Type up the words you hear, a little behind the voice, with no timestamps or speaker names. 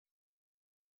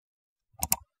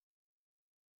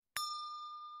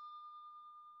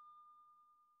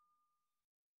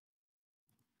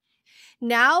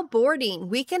Now boarding,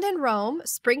 weekend in Rome,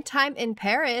 springtime in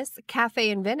Paris, cafe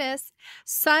in Venice,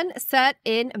 sunset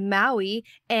in Maui,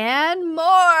 and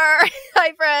more.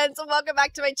 Hi friends, welcome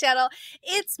back to my channel.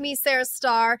 It's me,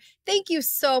 MESARASTARR. Thank you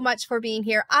so much for being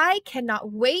here. I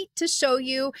cannot wait to show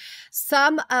you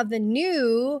some of the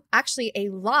new, actually a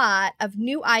lot of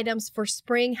new items for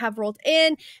spring have rolled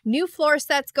in. New floor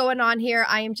sets going on here.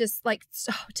 I am just like,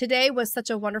 today was such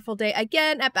a wonderful day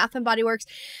again at Bath & Body Works.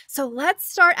 So let's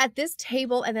start at this table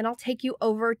and then I'll take you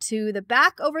over to the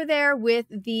back over there with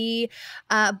the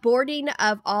boarding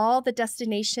of all the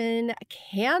destination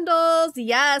candles.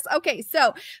 Yes. Okay.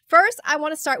 So first I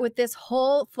want to start with this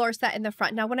whole floor set in the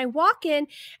front. Now, when I walk in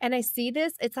and I see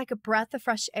this, it's like a breath of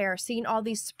fresh air, seeing all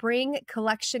these spring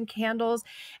collection candles,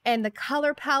 and the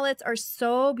color palettes are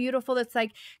so beautiful. It's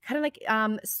like kind of like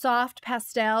soft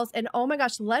pastels. And oh my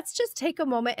gosh, let's just take a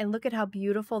moment and look at how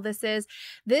beautiful this is.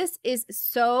 This is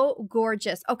so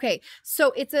gorgeous. Okay,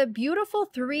 so it's a beautiful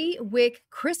 3-wick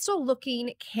crystal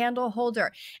looking candle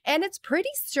holder, and it's pretty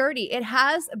sturdy. It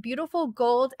has beautiful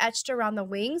gold etched around the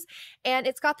wings, and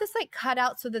it's got this like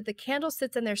cutout so that the candle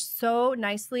sits in there so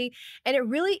nicely. And it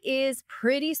really is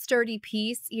pretty sturdy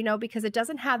piece, you know, because it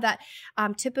doesn't have that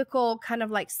typical kind of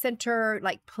like center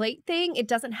like plate thing. It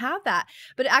doesn't have that,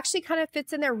 but it actually kind of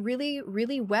fits in there really,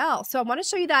 really well. So I want to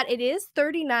show you that it is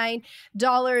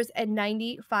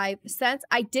 $39.95.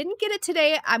 I didn't get it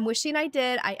today. I'm wishing I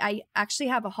did. I actually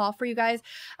have a haul for you guys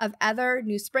of other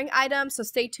new spring items, so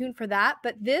stay tuned for that.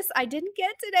 But this I didn't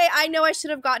get today. I know I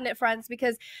should have gotten it, friends,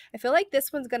 because I feel like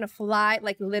this one's gonna fly,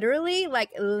 like literally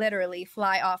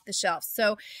fly off the shelf.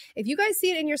 So if you guys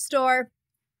see it in your store,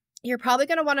 you're probably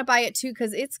going to want to buy it too,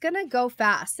 because it's going to go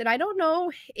fast. And I don't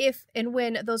know if and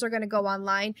when those are going to go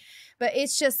online, but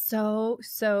it's just so,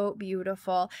 so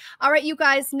beautiful. All right, you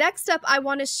guys, next up, I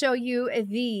want to show you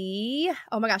the,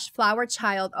 oh my gosh, Flower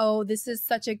Child. Oh, this is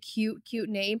such a cute, cute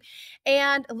name.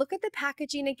 And look at the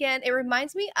packaging again. It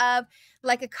reminds me of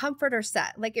like a comforter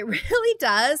set. Like it really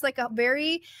does, like a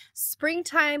very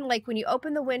springtime, like when you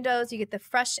open the windows, you get the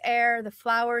fresh air, the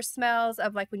flower smells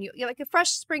of like when you like a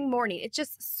fresh spring morning. It's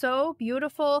just so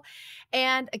beautiful.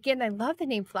 And again, I love the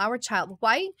name Flower Child.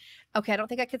 White, okay, I don't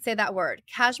think I could say that word.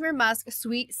 Cashmere musk,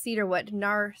 sweet cedarwood,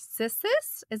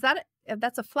 narcissus, is that it?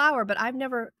 That's a flower, but I've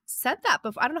never said that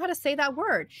before. I don't know how to say that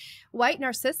word. White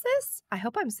narcissus? I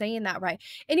hope I'm saying that right.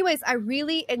 Anyways, I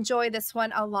really enjoy this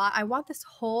one a lot. I want this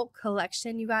whole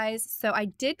collection, you guys. So I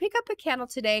did pick up a candle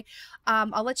today.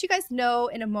 I'll let you guys know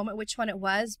in a moment which one it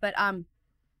was, but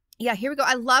yeah, here we go.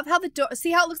 I love how the door,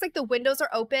 see how it looks like the windows are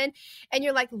open and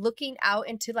you're like looking out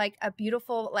into like a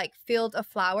beautiful like field of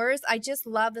flowers. I just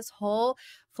love this whole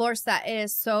floor set. It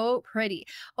is so pretty.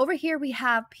 Over here we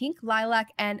have pink,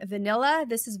 lilac, and vanilla.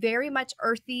 This is very much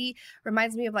earthy.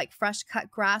 Reminds me of like fresh cut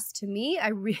grass to me. I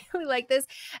really like this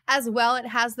as well. It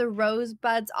has the rose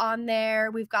buds on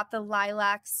there. We've got the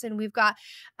lilacs, and we've got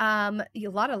a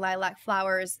lot of lilac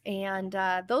flowers, and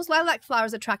those lilac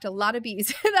flowers attract a lot of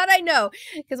bees. That I know,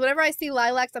 because whenever I see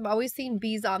lilacs, I'm always seeing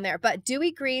bees on there. But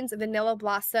dewy greens, vanilla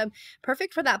blossom,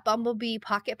 perfect for that bumblebee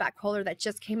pocket back holder that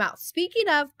just came out. Speaking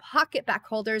of pocket back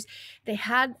holders, they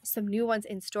had some new ones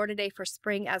in store today for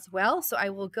spring as well. So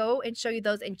I will go and show you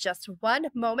those in just one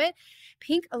moment.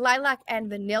 Pink, lilac, and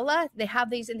vanilla. They have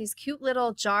these in these cute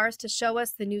little jars to show us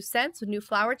the new scents with new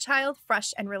Flower Child,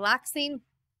 fresh and relaxing.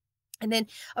 And then,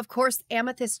 of course,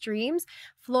 Amethyst Dreams,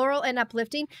 floral and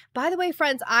uplifting. By the way,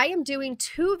 friends, I am doing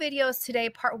 2 videos today,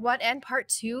 part 1 and part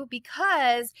 2,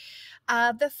 because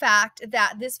of the fact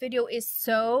that this video is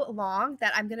so long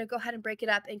that I'm going to go ahead and break it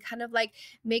up and kind of like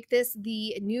make this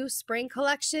the new spring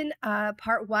collection,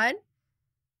 part 1.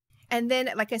 And then,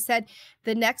 like I said,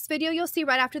 the next video you'll see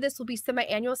right after this will be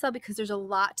semi-annual sale, because there's a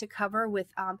lot to cover with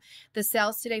the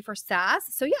sales today for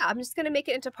SAS. So yeah, I'm just going to make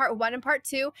it into part 1 and part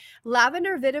 2.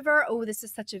 Lavender Vetiver. Oh, this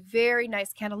is such a very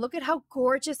nice candle. Look at how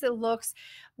gorgeous it looks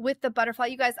with the butterfly.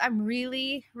 You guys, I'm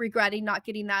really regretting not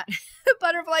getting that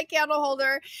butterfly candle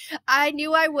holder. I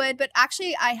knew I would, but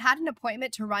actually I had an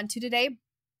appointment to run to today.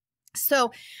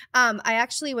 So I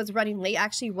actually was running late. I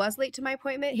actually was late to my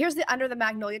appointment. Here's the under the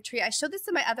magnolia tree. I showed this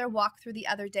in my other walkthrough the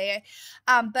other day,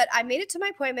 but I made it to my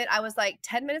appointment. I was like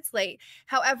 10 minutes late.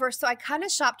 However, so I kind of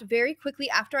shopped very quickly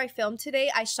after I filmed today.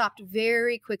 I shopped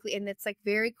very quickly, and it's like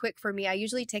very quick for me. I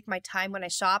usually take my time when I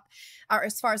shop, or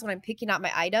as far as when I'm picking out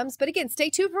my items. But again, stay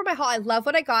tuned for my haul. I love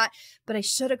what I got, but I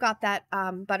should have got that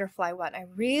butterfly one. I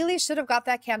really should have got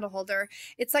that candle holder.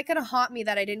 It's like going to haunt me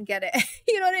that I didn't get it.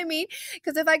 You know what I mean?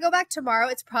 Because if I go back back tomorrow.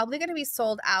 It's probably going to be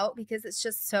sold out because it's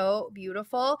just so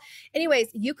beautiful. Anyways,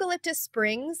 Eucalyptus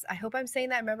Springs. I hope I'm saying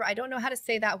that. Remember, I don't know how to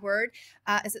say that word.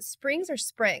 Is it Springs or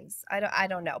Springs? I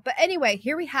don't know. But anyway,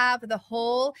 here we have the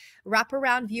whole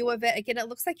wraparound view of it. Again, it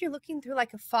looks like you're looking through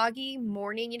like a foggy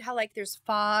morning. You know how like there's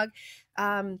fog,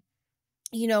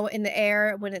 you know, in the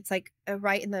air when it's like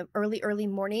right in the early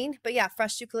morning. But yeah,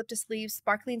 fresh eucalyptus leaves,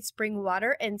 sparkling spring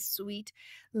water, and sweet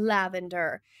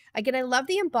lavender. Again, I love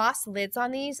the embossed lids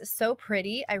on these. So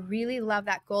pretty. I really love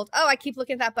that gold. Oh, I keep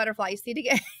looking at that butterfly. You see it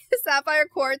again. Sapphire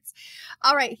quartz.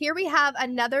 All right, here we have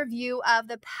another view of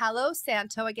the Palo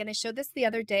Santo. Again, I showed this the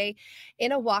other day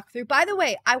in a walkthrough. By the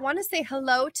way, I want to say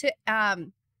hello to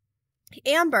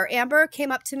Amber. Amber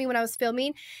came up to me when I was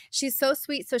filming. She's so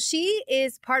sweet. So she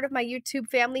is part of my YouTube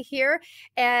family here.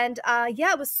 And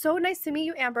yeah, it was so nice to meet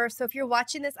you, Amber. So if you're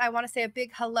watching this, I want to say a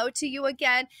big hello to you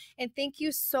again. And thank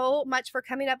you so much for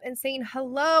coming up and saying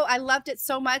hello. I loved it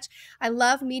so much. I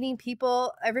love meeting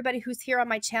people, everybody who's here on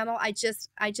my channel.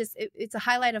 It's a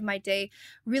highlight of my day,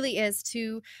 really is,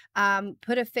 to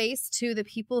put a face to the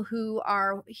people who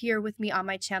are here with me on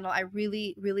my channel. I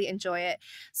really, really enjoy it.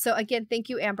 So again, thank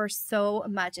you, Amber, so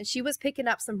much. And she was picking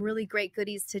up some really great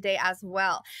goodies today as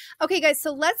well. Okay, guys,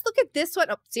 so let's look at this one.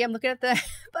 Oh, see, I'm looking at the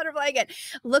butterfly again.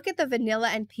 Look at the vanilla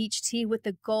and peach tea with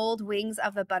the gold wings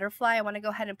of the butterfly. I want to go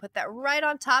ahead and put that right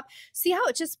on top. See how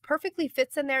it just perfectly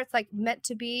fits in there? It's like meant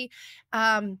to be.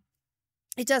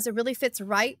 It does. It really fits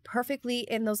right perfectly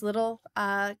in those little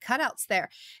cutouts there.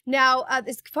 Now,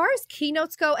 as far as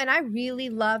keynotes go, and I really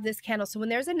love this candle. So when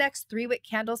there's a next 3-wick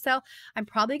candle sale, I'm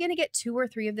probably going to get 2 or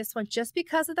 3 of this one just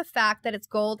because of the fact that it's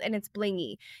gold and it's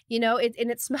blingy. You know, and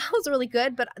it smells really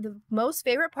good. But the most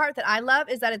favorite part that I love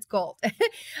is that it's gold.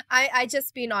 I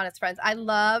just being honest, friends, I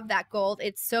love that gold.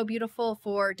 It's so beautiful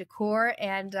for decor.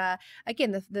 And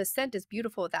again, the scent is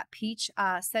beautiful with that peach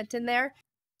scent in there.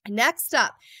 Next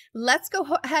up, let's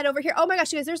go ahead over here. Oh my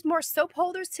gosh, you guys, there's more soap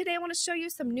holders today. I want to show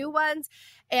you some new ones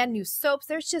and new soaps.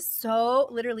 There's just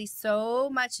literally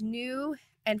so much new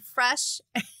and fresh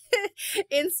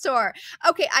in store.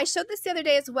 Okay, I showed this the other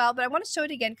day as well, but I want to show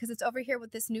it again because it's over here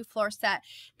with this new floor set.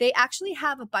 They actually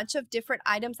have a bunch of different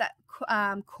items that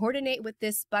coordinate with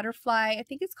this butterfly. I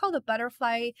think it's called a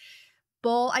butterfly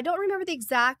bowl. I don't remember the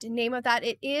exact name of that.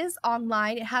 It is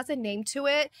online. It has a name to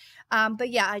it.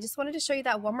 But yeah, I just wanted to show you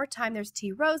that one more time. There's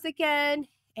tea rose again.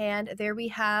 And there we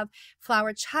have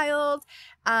flower child.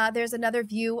 There's another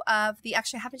view of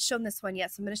actually I haven't shown this one yet,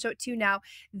 so I'm going to show it to you now.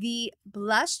 The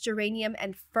blush geranium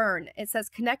and fern. It says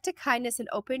connect to kindness and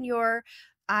open your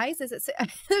eyes.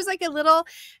 There's like a little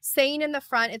saying in the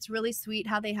front. It's really sweet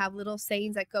how they have little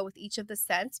sayings that go with each of the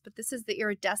scents, but this is the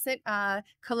iridescent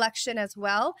collection as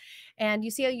well. And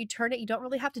you see how you turn it, you don't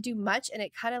really have to do much, and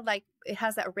it kind of like it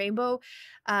has that rainbow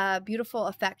beautiful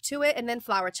effect to it. And then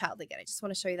flower child again. I just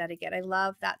want to show you that again. I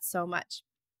love that so much.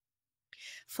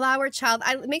 Flower child,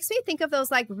 it makes me think of those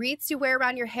like wreaths you wear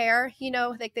around your hair, you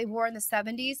know, like they wore in the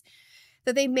 70s.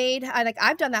 That they made, like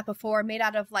I've done that before, made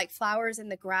out of like flowers in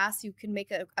the grass. You can make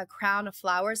a crown of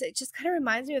flowers. It just kind of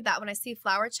reminds me of that when I see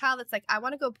flower child. It's like, I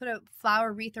want to go put a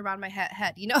flower wreath around my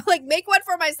head, you know, like make one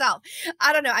for myself.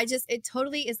 I don't know. It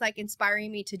totally is like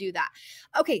inspiring me to do that.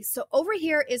 Okay, so over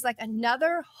here is like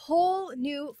another whole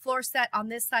new floor set on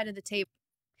this side of the table.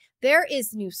 There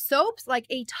is new soaps, like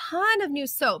a ton of new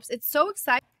soaps. It's so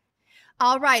exciting.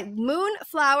 All right,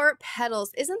 Moonflower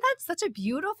Petals. Isn't that such a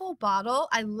beautiful bottle?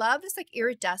 I love this like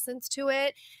iridescence to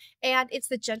it. And it's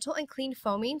the gentle and clean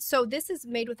foaming. So this is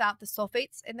made without the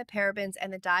sulfates and the parabens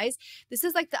and the dyes. This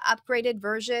is like the upgraded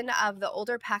version of the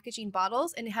older packaging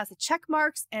bottles. And it has the check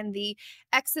marks and the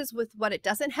X's with what it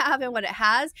doesn't have and what it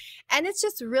has. And it's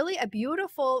just really a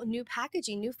beautiful new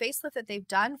packaging, new facelift that they've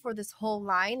done for this whole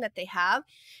line that they have.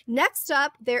 Next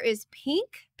up, there is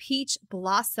Pink Peach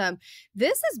Blossom.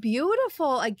 This is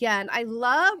beautiful. Again, I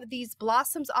love these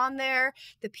blossoms on there,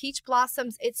 the peach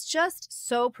blossoms. It's just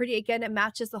so pretty. Again, it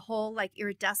matches the whole like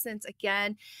iridescence.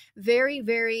 Again, very,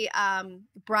 very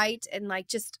bright and like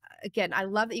just, again, I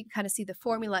love that you can kind of see the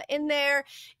formula in there.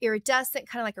 Iridescent,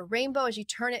 kind of like a rainbow as you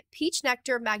turn it. Peach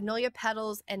nectar, magnolia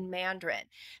petals, and mandarin.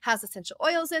 Has essential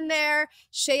oils in there,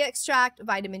 shea extract,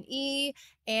 vitamin E,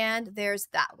 and there's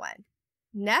that one.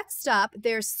 Next up,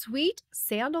 there's Sweet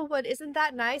Sandalwood. Isn't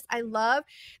that nice? I love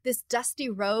this dusty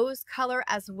rose color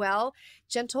as well.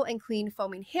 Gentle and clean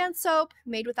foaming hand soap,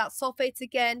 made without sulfates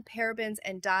again, parabens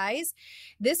and dyes.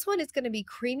 This one is going to be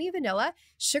creamy vanilla,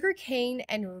 sugar cane,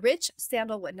 and rich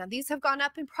sandalwood. Now these have gone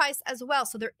up in price as well.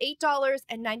 So they're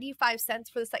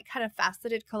 $8.95 for this like kind of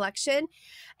faceted collection.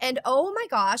 And oh my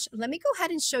gosh, let me go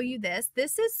ahead and show you this.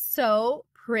 This is so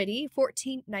pretty,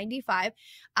 $14.95.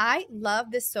 I love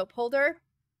this soap holder.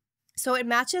 So it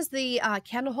matches the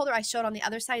candle holder I showed on the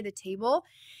other side of the table.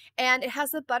 And it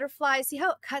has the butterflies. See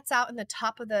how it cuts out in the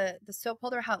top of the soap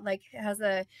holder, how it has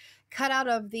a cutout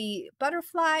of the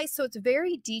butterfly. So it's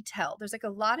very detailed. There's like a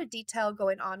lot of detail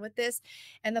going on with this.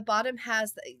 And the bottom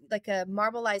has like a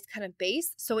marbleized kind of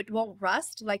base, so it won't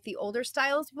rust like the older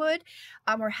styles would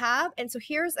or have. And so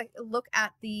here's a look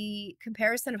at the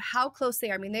comparison of how close they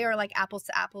are. I mean, they are like apples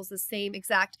to apples, the same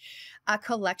exact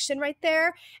collection right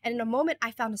there. And in a moment,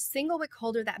 I found a single wick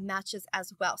holder that matches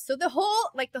as well. So the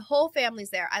whole family's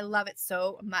there. I love it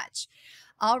so much.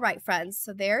 All right, friends.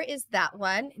 So there is that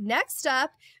one. Next up,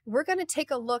 we're going to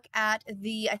take a look at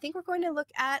I think we're going to look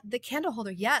at the candle holder.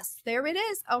 Yes, there it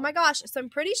is. Oh my gosh. So I'm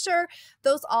pretty sure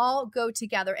those all go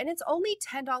together, and it's only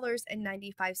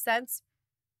 $10.95.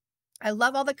 I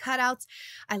love all the cutouts.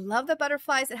 I love the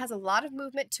butterflies. It has a lot of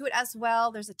movement to it as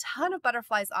well. There's a ton of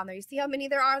butterflies on there. You see how many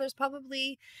there are? There's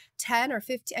probably 10 or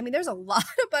 15. I mean, there's a lot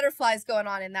of butterflies going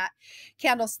on in that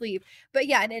candle sleeve. But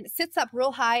yeah, and it sits up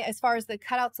real high as far as the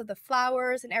cutouts of the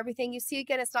flowers and everything. You see,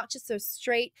 again, it's not just a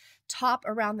straight top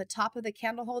around the top of the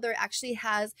candle holder. It actually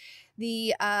has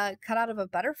the cutout of a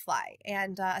butterfly.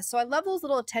 And so I love those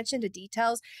little attention to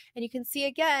details. And you can see,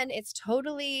 again, it's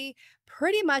totally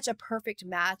pretty much a perfect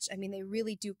match. I mean, they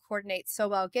really do coordinate so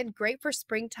well. Again, great for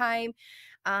springtime.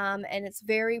 And it's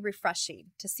very refreshing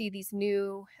to see these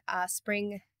new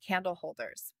spring candle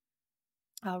holders.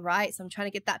 All right, so I'm trying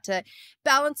to get that to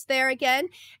balance there again.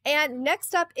 And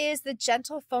next up is the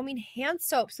Gentle Foaming Hand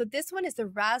Soap. So this one is the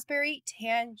Raspberry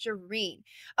Tangerine.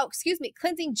 Oh, excuse me,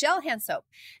 Cleansing Gel Hand Soap.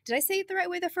 Did I say it the right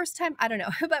way the first time? I don't know.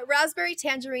 But Raspberry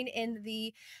Tangerine in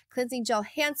the Cleansing Gel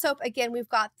Hand Soap. Again, we've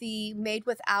got the made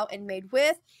without and made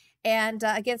with. And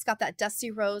again, it's got that dusty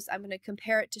rose. I'm going to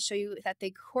compare it to show you that they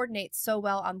coordinate so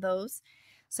well on those.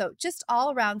 So just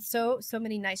all around, so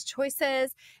many nice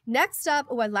choices. Next up,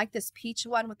 oh, I like this peach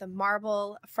one with the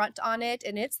marble front on it,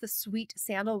 and it's the sweet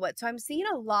sandalwood. So I'm seeing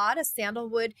a lot of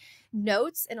sandalwood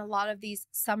notes in a lot of these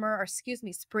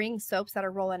spring soaps that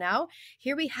are rolling out.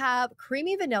 Here we have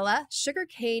creamy vanilla, sugar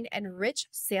cane, and rich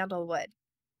sandalwood.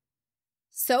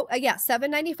 So yeah,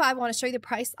 $7.95. I want to show you the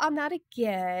price on that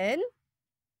again.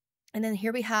 And then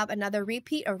here we have another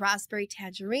repeat, a raspberry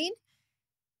tangerine.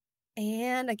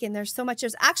 And again, there's so much.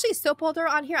 There's actually a soap holder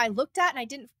on here I looked at, and I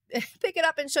didn't pick it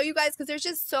up and show you guys because there's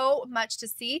just so much to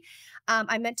see.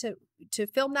 I meant to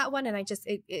film that one, and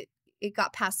it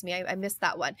got past me. I missed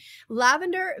that one.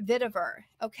 Lavender vetiver.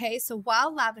 Okay, so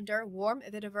wild lavender, warm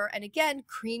vetiver, and again,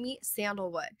 creamy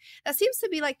sandalwood. That seems to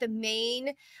be like the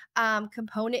main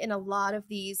component in a lot of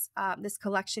these, this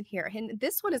collection here. And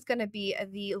this one is going to be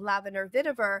the lavender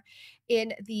vetiver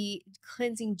in the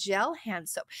cleansing gel hand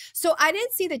soap. So I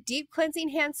didn't see the deep cleansing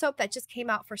hand soap that just came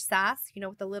out for SAS, you know,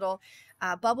 with the little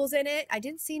bubbles in it. I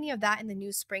didn't see any of that in the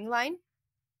new spring line.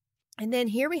 And then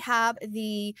here we have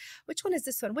which one is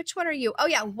this one? Which one are you? Oh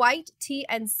yeah, white tea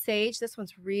and sage. This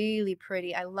one's really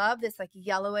pretty. I love this like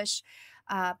yellowish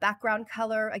background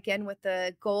color, again with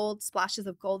the gold, splashes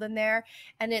of gold in there.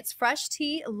 And it's fresh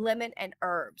tea, lemon, and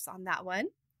herbs on that one.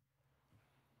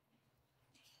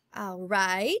 All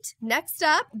right, next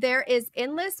up, there is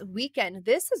Endless Weekend.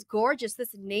 This is gorgeous,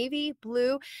 this navy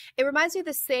blue. It reminds me of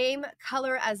the same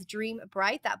color as Dream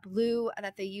Bright, that blue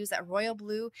that they use, that royal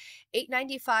blue.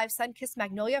 $8.95, Sunkissed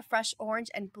Magnolia, Fresh Orange,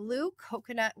 and Blue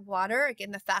Coconut Water.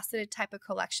 Again, the faceted type of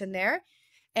collection there.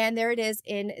 And there it is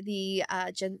in the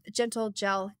Gentle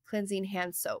Gel Cleansing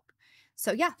Hand Soap.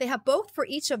 So yeah, they have both for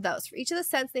each of those. For each of the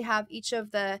scents, they have each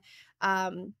of the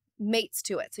mates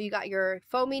to it. So you got your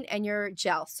foaming and your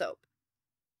gel soap.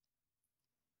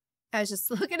 I was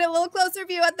just looking at a little closer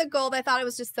view at the gold. I thought it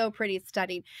was just so pretty. It's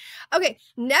stunning. Okay,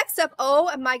 next up,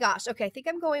 oh my gosh. Okay, I think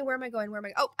I'm going, where am I going?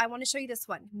 Oh, I want to show you this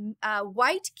one.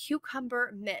 White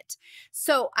Cucumber Mint.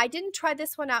 So I didn't try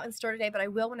this one out in store today, but I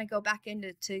will when I go back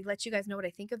in to let you guys know what I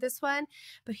think of this one.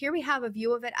 But here we have a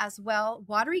view of it as well.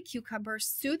 Watery cucumber,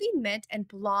 soothing mint, and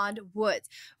blonde woods.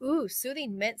 Ooh,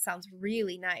 soothing mint sounds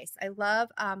really nice. I love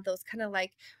those kind of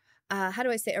like how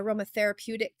do I say,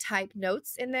 aromatherapeutic type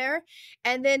notes in there.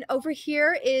 And then over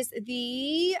here is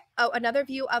another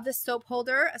view of the soap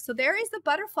holder. So there is the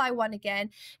butterfly one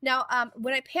again. Now,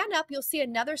 when I pan up, you'll see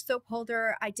another soap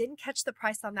holder. I didn't catch the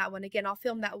price on that one. Again, I'll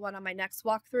film that one on my next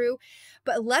walkthrough.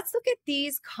 But let's look at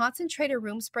these concentrated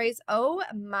room sprays. Oh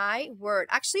my word.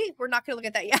 Actually, we're not going to look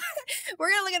at that yet. We're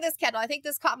going to look at this candle. I think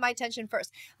this caught my attention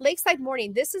first. Lakeside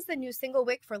Morning. This is the new single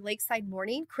wick for Lakeside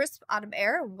Morning. Crisp autumn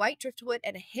air, white driftwood,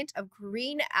 and a hint of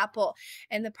green apple.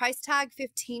 And the price tag,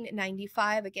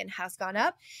 $15.95, again, has gone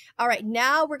up. All right,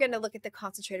 now we're going to look at the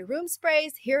concentrated room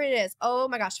sprays. Here it is. Oh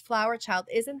my gosh, Flower Child.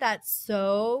 Isn't that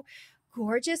so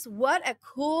gorgeous? What a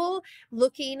cool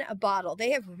looking bottle.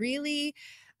 They have really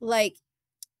like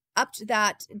upped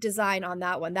that design on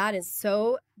that one. That is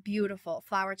so beautiful.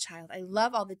 Flower child. I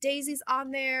love all the daisies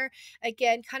on there.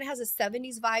 Again, kind of has a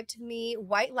 70s vibe to me.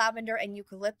 White lavender and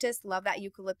eucalyptus. Love that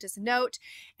eucalyptus note.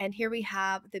 And here we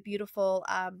have the beautiful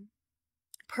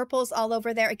purples all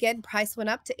over there. Again, price went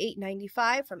up to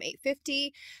 $8.95 from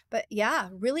 $8.50. But yeah,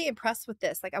 really impressed with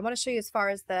this. Like, I want to show you as far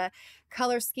as the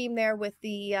color scheme there with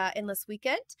the Endless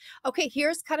Weekend. Okay,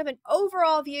 here's kind of an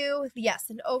overall view. Yes,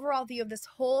 an overall view of this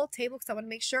whole table because I want to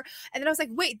make sure. And then I was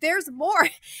like, wait, there's more.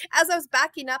 As I was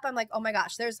backing up, I'm like, oh my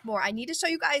gosh, there's more. I need to show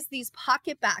you guys these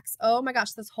pocket backs. Oh my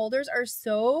gosh, those holders are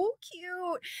so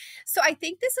cute. So I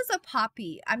think this is a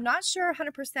poppy. I'm not sure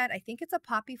 100%. I think it's a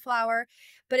poppy flower,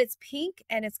 but it's pink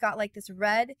and it's got like this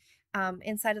red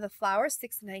inside of the flower,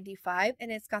 $6.95,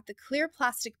 and it's got the clear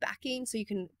plastic backing so you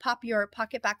can pop your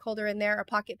pocket back holder in there or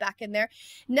pocket back in there.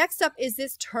 Next up is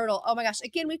this turtle. Oh my gosh,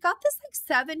 again, we've got this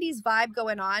like 70s vibe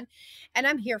going on and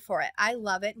I'm here for it. I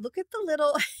love it. Look at the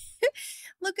little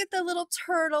look at the little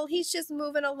turtle. He's just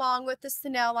moving along with the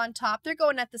snail on top. They're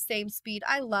going at the same speed.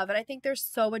 I love it. I think they're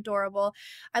so adorable.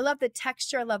 I love the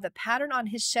texture. I love the pattern on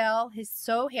his shell. He's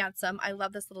so handsome. I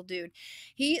love this little dude.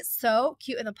 He's so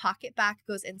cute, and the pocket back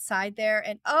goes inside there.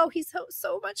 And oh, he's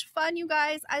so much fun, you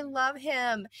guys. I love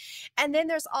him. And then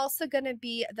there's also going to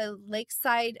be the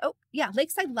lakeside, oh yeah,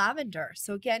 lakeside lavender.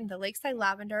 So again, the lakeside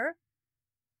lavender,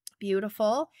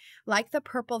 beautiful, like the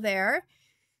purple there.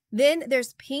 Then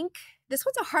there's pink. This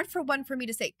one's a hard one for me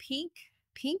to say. Pink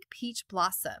peach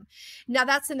blossom. Now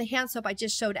that's in the hand soap I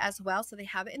just showed as well. So they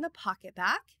have it in the pocket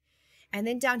back. And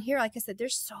then down here, like I said,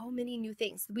 there's so many new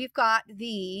things. We've got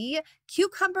the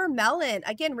cucumber melon.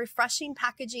 Again, refreshing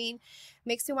packaging.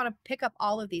 Makes me want to pick up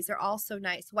all of these. They're all so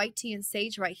nice. White tea and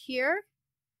sage right here.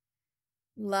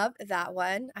 Love that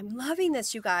one. I'm loving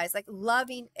this, you guys, like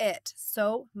loving it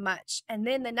so much. And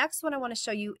then the next one I want to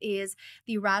show you is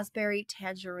the raspberry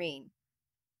tangerine.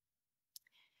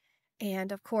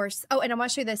 And of course, oh, and I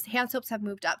want to show you this. Hand soaps have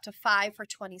moved up to 5 for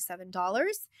 $27.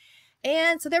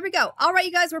 And so there we go. All right,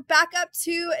 you guys, we're back up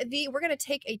to we're going to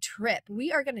take a trip.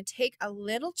 We are going to take a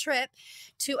little trip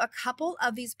to a couple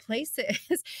of these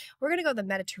places. We're going to go to the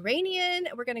Mediterranean.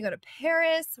 We're going to go to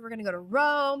Paris. We're going to go to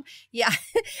Rome. Yeah,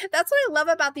 that's what I love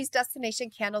about these destination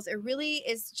candles. It really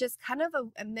is just kind of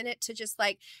a minute to just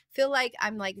like feel like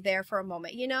I'm like there for a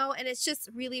moment, you know, and it's just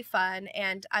really fun.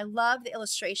 And I love the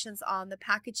illustrations on the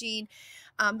packaging.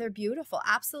 They're beautiful,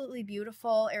 absolutely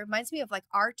beautiful. It reminds me of like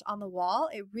art on the wall.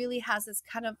 It really has this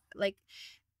kind of like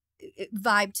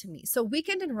vibe to me. So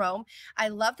Weekend in Rome, I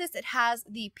love this. It has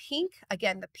the pink,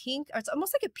 again, the pink, or it's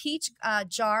almost like a peach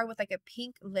jar with like a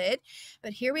pink lid.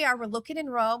 But here we are, we're looking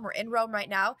in Rome. We're in Rome right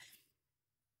now.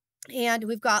 And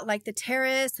we've got like the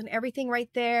terrace and everything right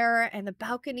there and the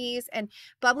balconies and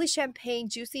bubbly champagne,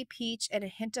 juicy peach, and a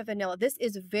hint of vanilla. This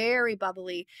is very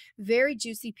bubbly, very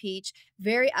juicy peach,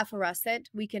 very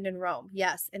effervescent. Weekend in Rome.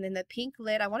 Yes. And then the pink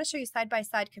lid, I want to show you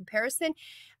side-by-side comparison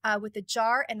with the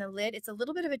jar and the lid. It's a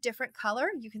little bit of a different color.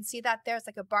 You can see that there. It's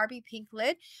like a Barbie pink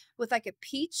lid with like a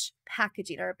peach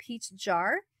packaging or a peach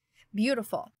jar.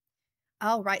 Beautiful.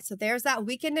 All right. So there's that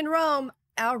Weekend in Rome.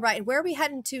 All right, where are we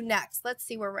heading to next? Let's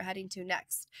see where we're heading to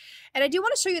next. And I do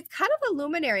want to show you, it's kind of a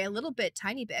luminary, a little bit,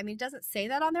 tiny bit. I mean, it doesn't say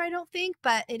that on there, I don't think,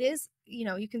 but it is, you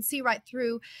know, you can see right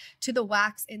through to the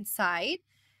wax inside.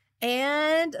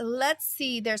 And let's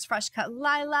see, there's fresh cut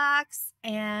lilacs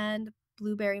and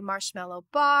blueberry marshmallow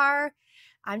bar.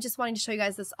 I'm just wanting to show you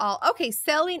guys this all. Okay,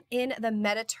 selling in the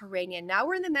Mediterranean. Now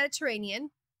we're in the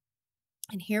Mediterranean.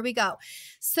 And here we go.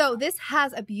 So this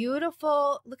has a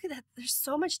beautiful, look at that. There's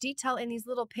so much detail in these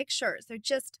little pictures. They're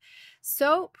just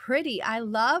so pretty. I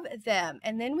love them.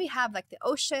 And then we have like the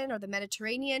ocean or the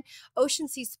Mediterranean, ocean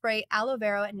sea spray, aloe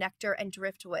vera, nectar, and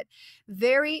driftwood.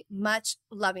 Very much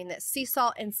loving this. Sea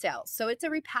salt and sails. So it's a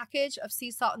repackage of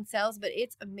sea salt and sails, but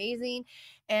it's amazing.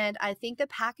 And I think the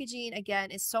packaging,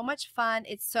 again, is so much fun.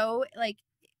 It's so like,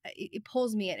 it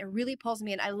pulls me in. It really pulls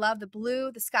me in. I love the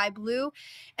blue, the sky blue,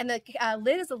 and the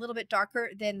lid is a little bit darker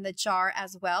than the jar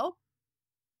as well.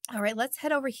 All right, let's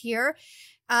head over here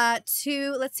let's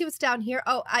see what's down here.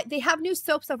 Oh, they have new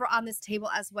soaps over on this table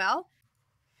as well.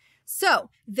 So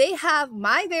they have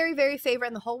my very, very favorite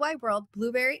in the whole wide world,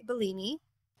 Blueberry Bellini.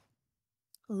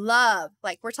 Love,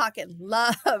 like we're talking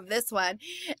love this one.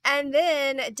 And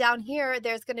then down here,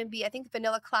 there's going to be, I think,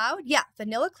 Vanilla Cloud. Yeah,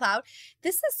 Vanilla Cloud.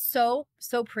 This is so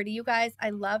pretty, you guys. I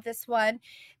love this one.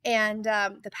 And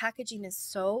the packaging is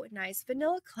so nice.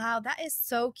 Vanilla Cloud, that is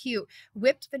so cute.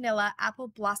 Whipped vanilla, apple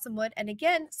blossom wood, and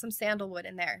again, some sandalwood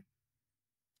in there.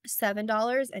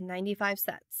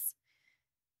 $7.95.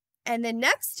 And then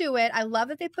next to it, I love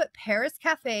that they put Paris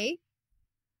Cafe.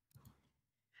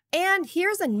 And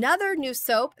here's another new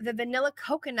soap, the Vanilla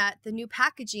Coconut, the new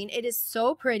packaging. It is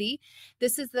so pretty.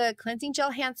 This is the cleansing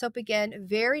gel hand soap again.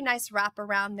 Very nice wrap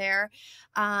around there.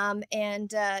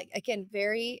 Again,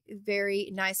 very,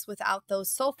 very nice without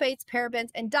those sulfates, parabens,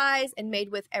 and dyes, and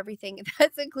made with everything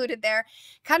that's included there.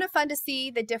 Kind of fun to see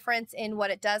the difference in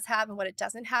what it does have and what it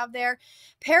doesn't have there.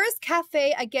 Paris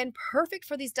Cafe, again, perfect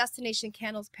for these destination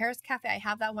candles. Paris Cafe, I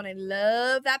have that one. I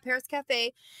love that Paris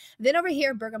Cafe. Then over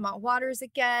here, Bergamot Waters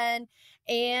again.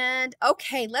 And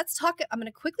okay, let's talk. I'm going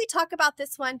to quickly talk about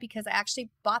this one because I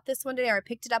actually bought this one today, or I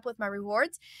picked it up with my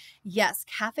rewards. Yes,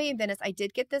 Cafe in Venice. I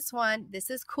did get this one. This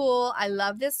is cool. I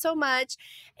love this so much.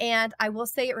 And I will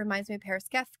say it reminds me of Paris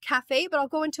Cafe, but I'll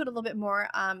go into it a little bit more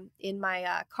in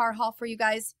my car haul for you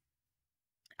guys.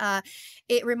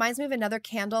 It reminds me of another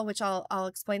candle, which I'll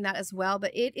explain that as well,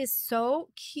 but it is so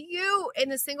cute in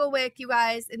the single wick, you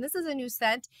guys. And this is a new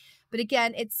scent, but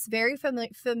again, it's very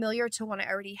familiar to one I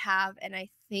already have. And I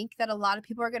think that a lot of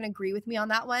people are going to agree with me on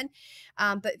that one,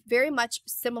 but very much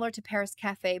similar to Paris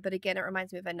Cafe. But again, it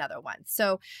reminds me of another one.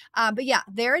 So, but yeah,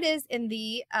 there it is in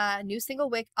the new single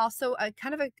wick. Also a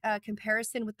kind of a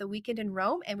comparison with the Weekend in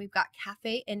Rome, and we've got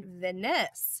Cafe in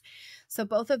Venice. So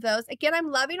both of those. Again,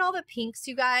 I'm loving all the pinks,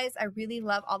 you guys. I really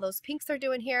love all those pinks they're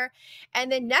doing here.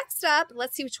 And then next up,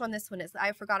 let's see which one this one is.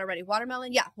 I forgot already.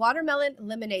 Watermelon. Yeah, watermelon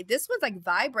lemonade. This one's like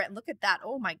vibrant. Look at that.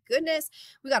 Oh my goodness.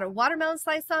 We got a watermelon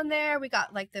slice on there. We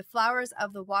got like the flowers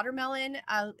of the watermelon.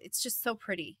 It's just so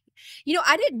pretty. You know,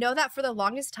 I didn't know that for the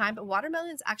longest time, but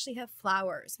watermelons actually have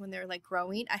flowers when they're like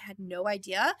growing. I had no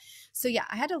idea. So yeah,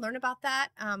 I had to learn about that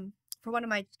for one of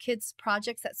my kids'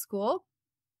 projects at school.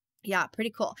 Yeah, pretty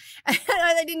cool.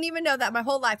 I didn't even know that my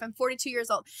whole life. I'm 42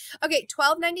 years old. Okay,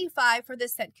 $12.95 for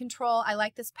this scent control. I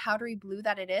like this powdery blue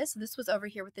that it is. So this was over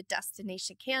here with the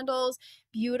destination candles.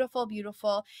 Beautiful,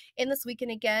 beautiful. In this weekend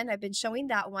again, I've been showing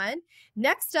that one.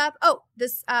 Next up, oh,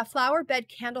 this flower bed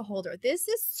candle holder. This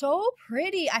is so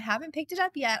pretty. I haven't picked it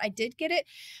up yet. I did get it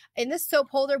in this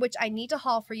soap holder, which I need to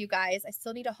haul for you guys. I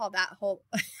still need to haul that whole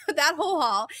that whole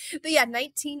haul. But yeah,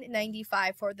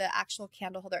 $19.95 for the actual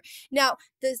candle holder. Now,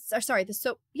 the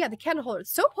candle holder. The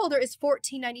soap holder is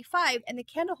 $14.95, and the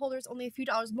candle holder is only a few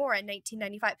dollars more at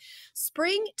 $19.95.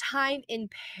 Springtime in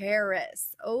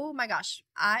Paris. Oh my gosh.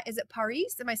 Is it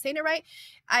Paris? Am I saying it right?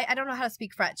 I don't know how to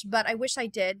speak French, but I wish I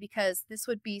did because this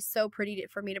would be so pretty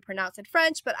for me to pronounce in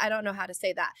French, but I don't know how to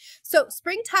say that. So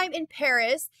Springtime in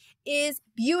Paris is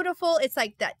beautiful. It's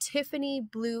like that Tiffany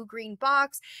blue-green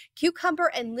box.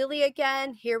 Cucumber and lily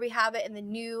again. Here we have it in the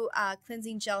new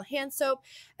cleansing gel hand soap.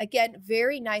 Again,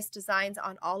 very nice designs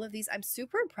on all of these. I'm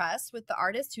super impressed with the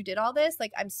artist who did all this.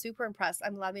 Like, I'm super impressed.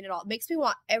 I'm loving it all. It makes me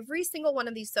want every single one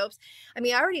of these soaps. I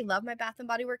mean, I already love my Bath &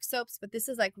 Body Works soaps, but this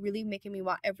is like really making me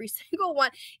want every single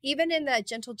one, even in the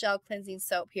gentle gel cleansing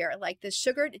soap here, like the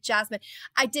sugared jasmine.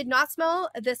 I did not smell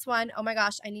this one. Oh my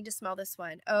gosh, I need to smell this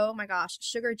one. Oh my gosh,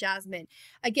 sugar jasmine.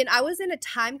 Again, I was in a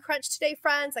time crunch today,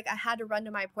 friends. Like, I had to run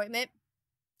to my appointment.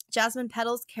 Jasmine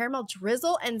petals, caramel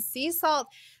drizzle, and sea salt.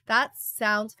 That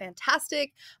sounds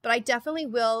fantastic, but I definitely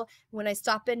will when I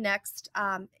stop in next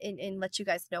and let you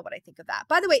guys know what I think of that.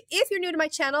 By the way, if you're new to my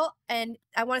channel, and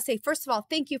I want to say, first of all,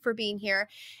 thank you for being here.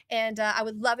 And I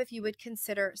would love if you would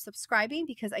consider subscribing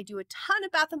because I do a ton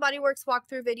of Bath & Body Works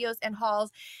walkthrough videos and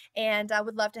hauls, and I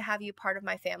would love to have you part of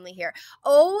my family here.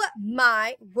 Oh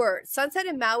my word. Sunset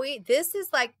in Maui. This is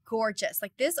like gorgeous.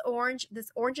 Like this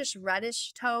orangish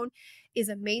reddish tone is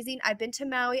amazing. I've been to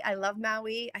Maui. I love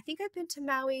Maui. I think I've been to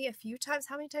Maui a few times.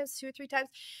 How many times? 2 or 3 times.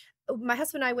 My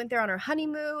husband and I went there on our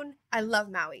honeymoon. I love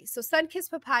Maui. So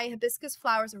sun-kissed papaya, hibiscus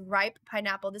flowers, ripe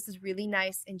pineapple. This is really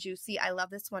nice and juicy. I love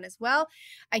this one as well.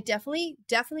 I definitely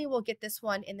will get this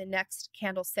one in the next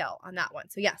candle sale on that one.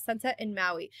 So yeah, sunset in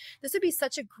Maui. This would be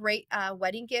such a great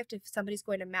wedding gift if somebody's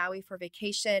going to Maui for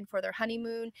vacation, for their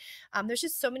honeymoon. There's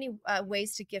just so many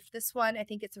ways to gift this one. I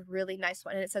think it's a really nice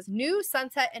one. And it says new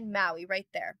sunset in Maui right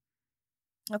there.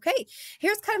 Okay,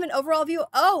 here's kind of an overall view.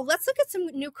 Oh, let's look at some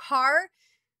new car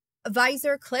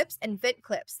visor clips and vent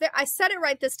clips. There, I said it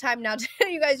right this time now.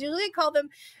 You guys, usually I call them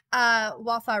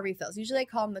wallflower refills. Usually I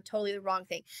call them the wrong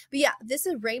thing. But yeah, this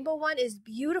is rainbow one is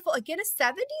beautiful. Again, a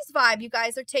 70s vibe. You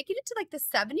guys are taking it to like the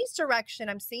 70s direction.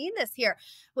 I'm seeing this here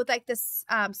with like this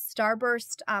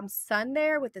starburst sun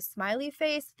there with the smiley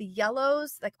face, the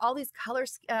yellows, like all these color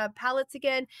palettes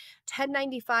again.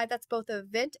 $10.95. That's both a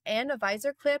vent and a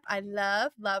visor clip. I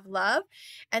love, love, love.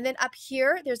 And then up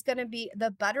here, there's going to be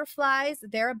the butterflies.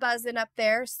 They're a dozen up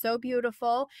there. So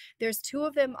beautiful. There's 2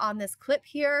 of them on this clip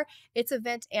here. It's a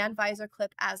vent and visor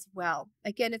clip as well.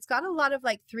 Again, it's got a lot of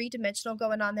like 3-dimensional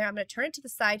going on there. I'm going to turn it to the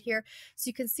side here so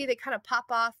you can see they kind of pop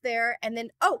off there. And then,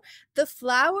 oh, the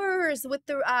flowers with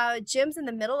the gems in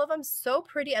the middle of them. So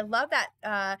pretty. I love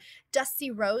that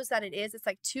dusty rose that it is. It's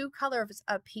like 2 colors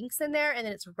of pinks in there, and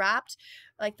then it's wrapped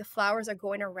like the flowers are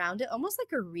going around it, almost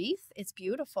like a wreath. It's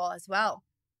beautiful as well.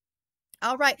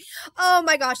 All right. Oh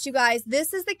my gosh, you guys,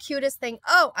 this is the cutest thing.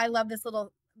 Oh, I love this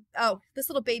little, oh, this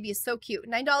little baby is so cute.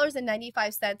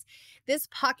 $9.95. This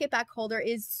pocket back holder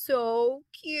is so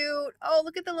cute. Oh,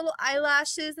 look at the little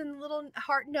eyelashes and the little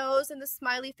heart nose and the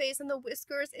smiley face and the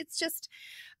whiskers. It's just,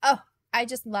 oh, I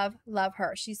just love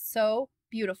her. She's so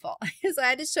beautiful. So I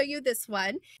had to show you this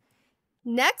one.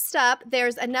 Next up,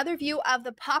 there's another view of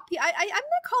the poppy. I'm going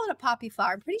to call it a poppy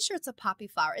flower. I'm pretty sure it's a poppy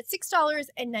flower. It's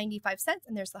 $6.95,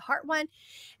 and there's the heart one.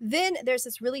 Then there's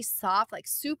this really soft, like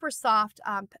super soft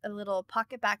a little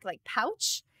pocket back like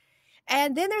pouch.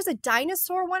 And then there's a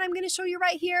dinosaur one I'm going to show you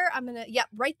right here. Yep,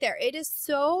 right there. It is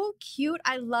so cute.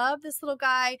 I love this little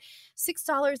guy.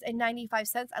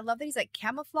 $6.95. I love that he's like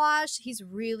camouflage. He's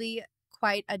really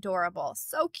quite adorable.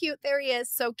 So cute. There he is.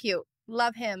 So cute.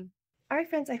 Love him. All right,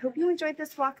 friends, I hope you enjoyed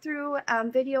this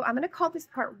walkthrough video. I'm going to call this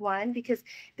part 1 because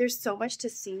there's so much to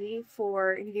see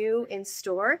for new in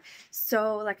store.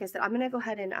 So like I said, I'm going to go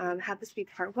ahead and have this be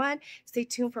part 1. Stay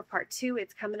tuned for part 2.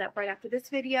 It's coming up right after this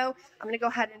video. I'm going to go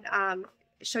ahead and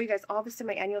show you guys all the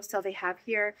semi-annual sale they have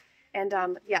here. And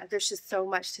yeah, there's just so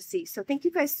much to see. So thank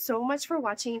you guys so much for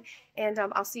watching, and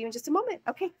I'll see you in just a moment.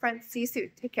 Okay, friends, see you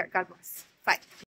soon. Take care. God bless. Bye.